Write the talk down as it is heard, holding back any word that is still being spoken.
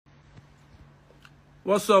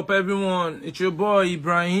What's up, everyone? It's your boy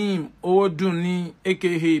Ibrahim Oduni,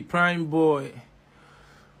 aka Prime Boy.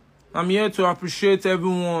 I'm here to appreciate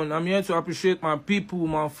everyone. I'm here to appreciate my people,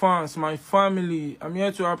 my fans, my family. I'm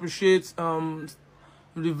here to appreciate the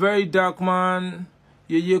very dark man,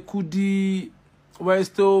 Yeye Kudi,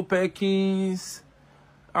 Westo, Perkins,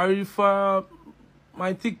 Arifa,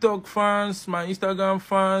 my TikTok fans, my Instagram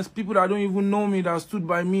fans, people that don't even know me, that stood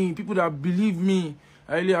by me, people that believe me.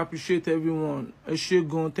 I really appreciate everyone.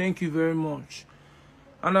 Eshegon, thank you very much.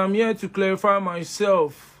 And I'm here to clarify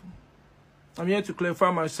myself. I'm here to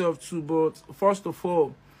clarify myself too, but first of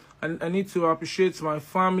all, I need to appreciate my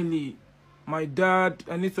family, my dad.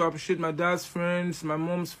 I need to appreciate my dad's friends, my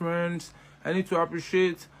mom's friends. I need to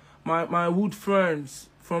appreciate my wood friends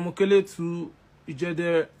from Okele to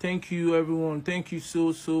Ijede. Thank you, everyone. Thank you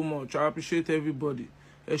so much. I appreciate everybody.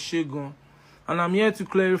 Eshegon. And I'm here to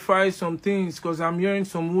clarify some things because I'm hearing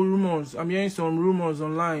some rumors. I'm hearing some rumors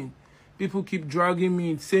online. People keep dragging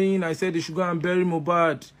me, saying I said they should go and bury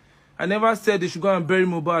Mohbad. I never said they should go and bury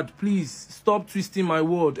Mohbad. Please, stop twisting my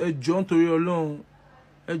word. John Toriolong.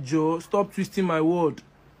 Joe, stop twisting my word.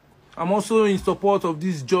 I'm also in support of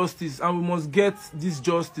this justice, and we must get this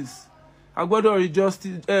justice. I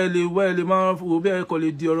justice. I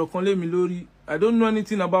don't know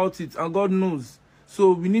anything about it, and God knows.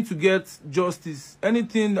 So we need to get justice.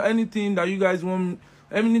 Anything that you guys want,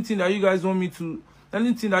 anything that you guys want me to,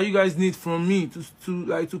 anything that you guys need from me to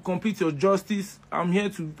complete your justice, I'm here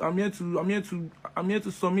to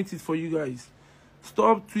submit it for you guys.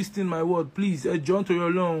 Stop twisting my word, please. John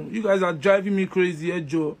Toriolong, you guys are driving me crazy,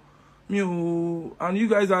 Joe. And you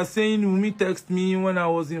guys are saying Wumi text me when I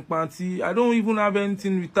was in party. I don't even have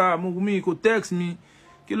anything with her. Wumi could text me.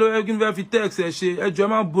 Don't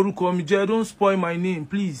spoil my name,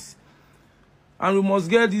 please. And we must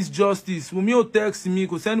get this justice. Wumi will text me,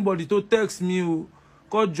 because anybody to text me,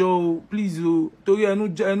 God Joe, please. I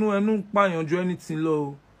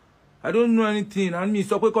don't know anything. And me,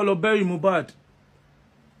 so we call bury Mohbad.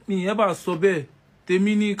 Me ever sobe.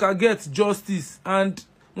 Temini can get justice. And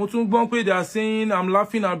they are saying I'm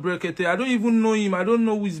laughing at Brekete. I don't even know him. I don't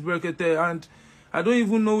know who is Brekete. And I don't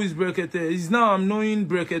even know who is Brekete. It's now I'm knowing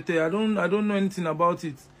Brekete. I don't know anything about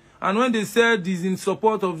it. And when they said he's in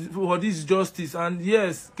support for this justice, and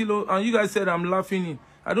yes, and you guys said I'm laughing in.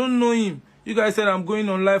 I don't know him. You guys said I'm going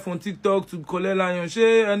on live on TikTok to collect lion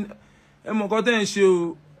and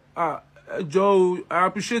Joe, I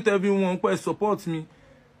appreciate everyone who support me.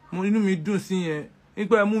 It's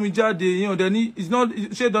not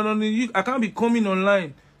I can't be coming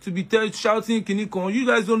online to be shouting Kinikon. You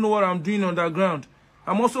guys don't know what I'm doing underground.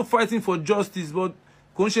 I'm also fighting for justice, but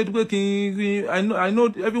I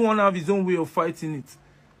know everyone have his own way of fighting it.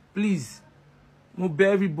 Please,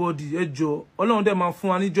 everybody, all them are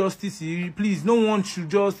for any justice. Please, no one should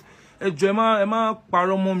just please,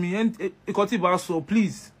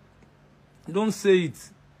 don't say it.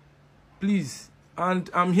 Please. And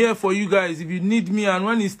I'm here for you guys if you need me, and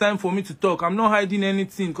when it's time for me to talk, I'm not hiding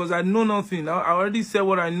anything because I know nothing. I already said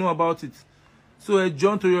what I know about it. So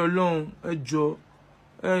John Toriolong,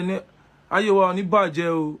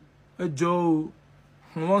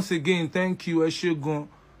 once again, thank you.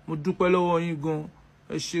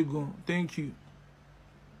 Thank you.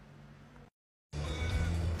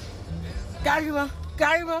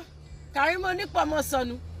 Karimo nipa mo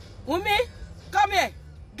sonu. Wumi, come here.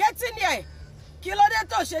 Get in here. Kilode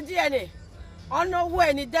to ṣe DNA. Ono wo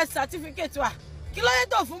any death certificate wa. Kilode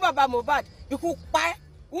to fún baba Mohbad. Ikú pa.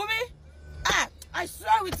 Wumi, I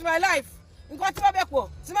swear with my life. Nǹkan tí ma be po.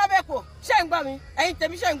 Ṣé ń gbọ́ mi? Ẹ̀yin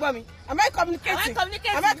tèmi ṣé ń gbọ́ mi? Am I communicating?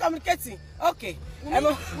 Am I communicating? Okay.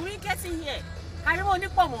 Wumi, get in here. Karimo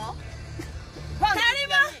nipa mo.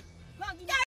 Karimo.